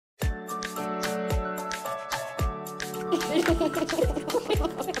First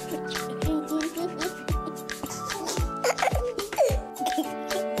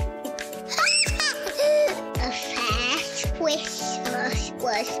Christmas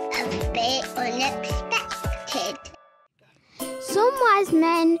was a bit unexpected. Some wise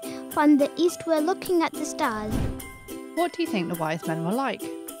men from the east were looking at the stars. What do you think the wise men were like?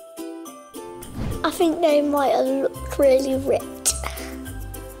 I think they might have looked really ripped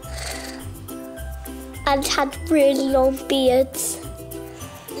and had really long beards.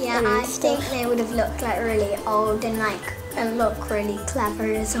 Yeah, I think they would have looked like really old and look really clever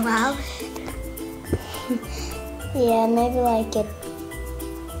as well. Yeah, maybe like a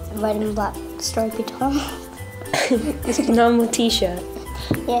red and black stripy top. It's a normal t-shirt.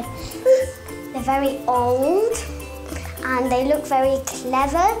 Yeah. They're very old and they look very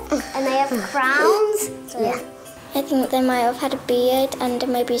clever and they have crowns. So Yeah. I think they might have had a beard and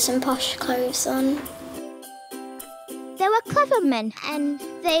maybe some posh clothes on. They were clever men and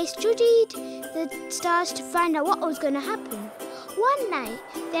they studied the stars to find out what was going to happen. One night,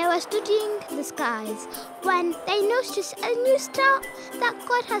 they were studying the skies when they noticed a new star that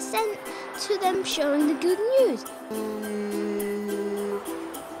God had sent to them showing the good news.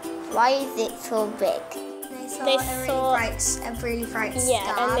 Why is it so big? They saw a really bright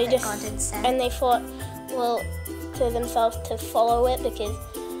star that God had sent. And they thought, well, to themselves to follow it because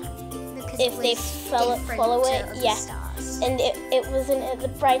if they follow it, yeah. Stars. And it wasn't the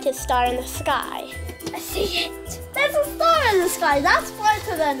brightest star in the sky. I see it. There's a star in the sky that's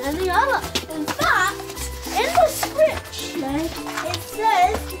brighter than any other. In fact, in the scripture, it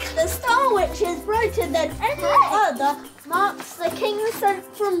says the star which is brighter than any other marks the king sent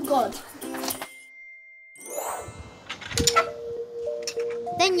from God.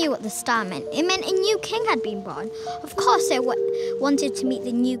 They knew what the star meant. It meant a new king had been born. Of course they wanted to meet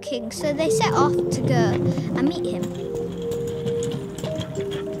the new king, so they set off to go and meet him.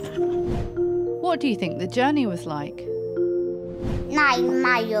 What do you think the journey was like? 9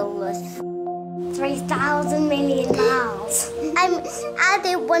 miles. 3,000 million miles. I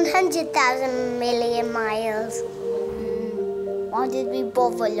did 100,000 million miles. Why did we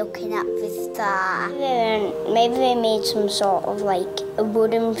bother looking at the star? Maybe they made some sort of like a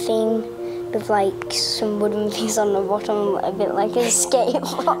wooden thing with like some wooden things on the bottom, a bit like a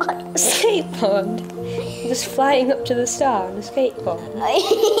skateboard. Skateboard? Just flying up to the star on a skateboard?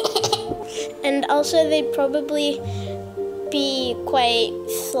 And also they'd probably be quite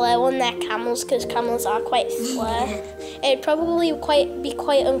slow on their camels because camels are quite slow. It'd probably be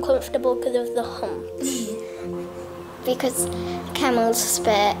quite uncomfortable because of the hump. Because camels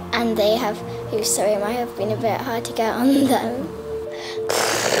spit and they have hooves, so it might have been a bit hard to get on them.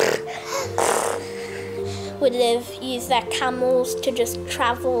 Would have used their camels to just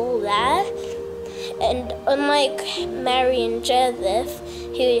travel there. And unlike Mary and Joseph,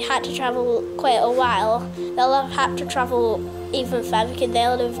 who had to travel quite a while, they'll have had to travel even further because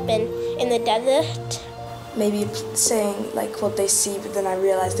they'll have been in the desert. Maybe saying like what they see, but then I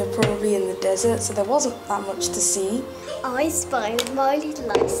realised they're probably in the desert, so there wasn't that much to see. I spied my little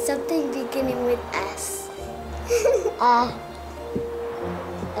light, something beginning with S.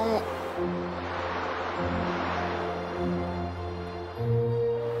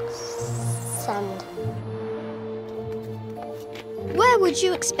 Sand. Where would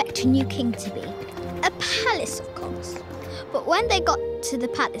you expect a new king to be? A palace, of course. But when they got to the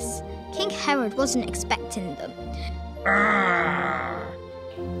palace, King Herod wasn't expecting them.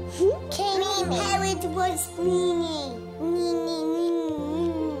 King Herod was meanie.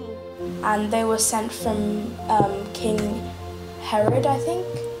 And they were sent from King Herod, I think,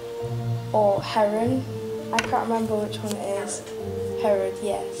 or Heron. I can't remember which one it is. Herod,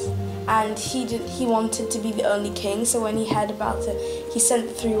 yes. And he wanted to be the only king, so when he heard about it, he sent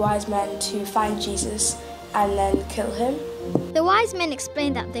the 3 wise men to find Jesus and then kill him. The wise men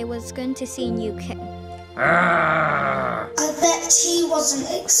explained that they was going to see a new king. I bet he wasn't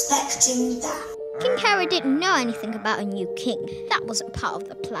expecting that. King Herod didn't know anything about a new king. That wasn't part of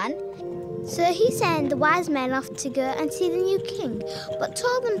the plan. So he sent the wise men off to go and see the new king, but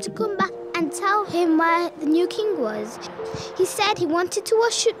told them to come back and tell him where the new king was. He said he wanted to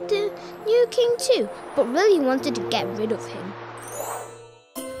worship the new king too, but really wanted to get rid of him.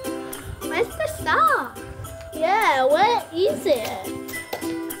 Where's the star? Yeah, where is it?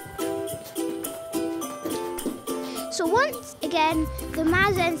 So once again, the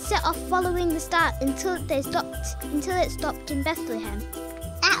Magi set off following the star until it stopped in Bethlehem.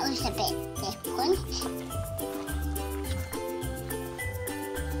 That was a bit different.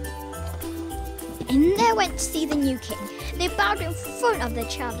 And they went to see the new king. They bowed in front of the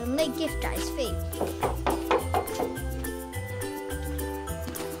child and laid gift at his feet.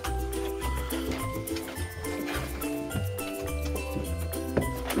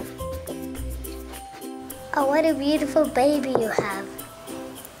 Oh, what a beautiful baby you have.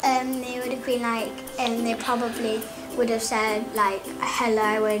 They would have been like, they probably would have said like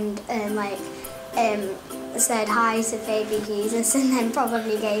hello and said hi to baby Jesus, and then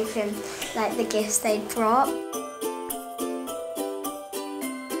probably gave him like the gifts they'd brought.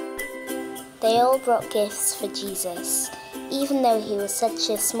 They all brought gifts for Jesus. Even though he was such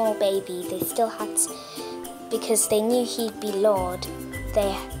a small baby, they still had to, because they knew he'd be Lord,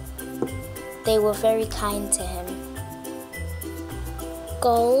 they were very kind to him.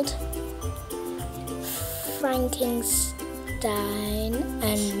 Gold, frankincense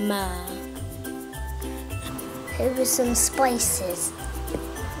and myrrh. Here were some spices.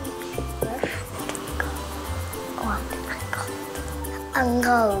 And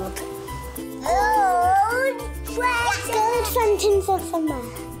gold. Gold, frankincense and myrrh.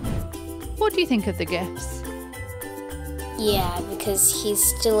 What do you think of the gifts? Yeah, because he's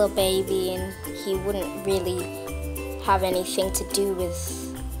still a baby and he wouldn't really have anything to do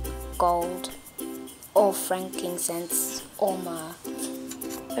with gold or frankincense or myrrh.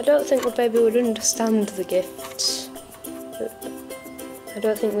 I don't think the baby would understand the gifts. I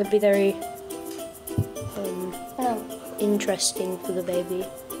don't think they'd be very interesting for the baby.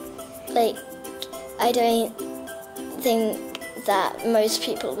 Like, I don't think that most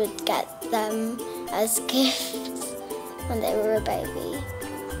people would get them as gifts when they were a baby.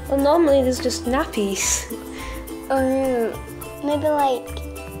 Well, normally there's just nappies. Maybe like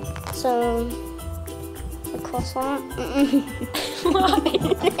a croissant.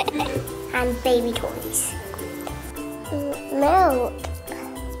 And baby toys. Milk.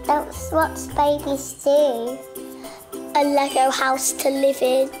 That's what babies do. A Lego house to live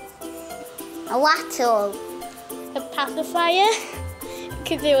in. A wattle. A pacifier,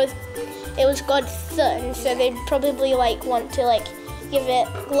 because it was God's son, so they'd probably like want to like give it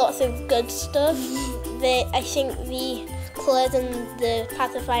lots of good stuff. I think the clothes and the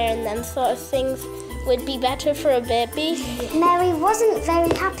pacifier and them sort of things would be better for a baby. Mary wasn't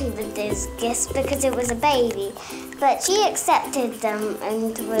very happy with those gifts because it was a baby, but she accepted them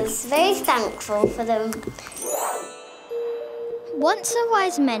and was very thankful for them. Once the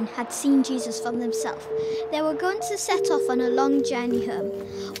wise men had seen Jesus for themselves, they were going to set off on a long journey home,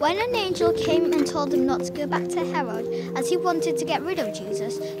 when an angel came and told them not to go back to Herod, as he wanted to get rid of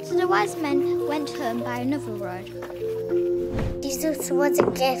Jesus, so the wise men went home by another road. Jesus was a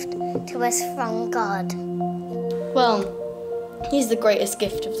gift to us from God. Well, he's the greatest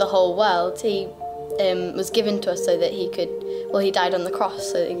gift of the whole world. He was given to us so that he died on the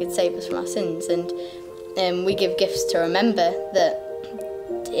cross so that he could save us from our sins, and we give gifts to remember that,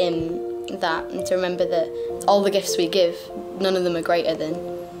 and to remember that all the gifts we give, none of them are greater than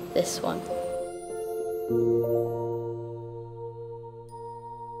this one.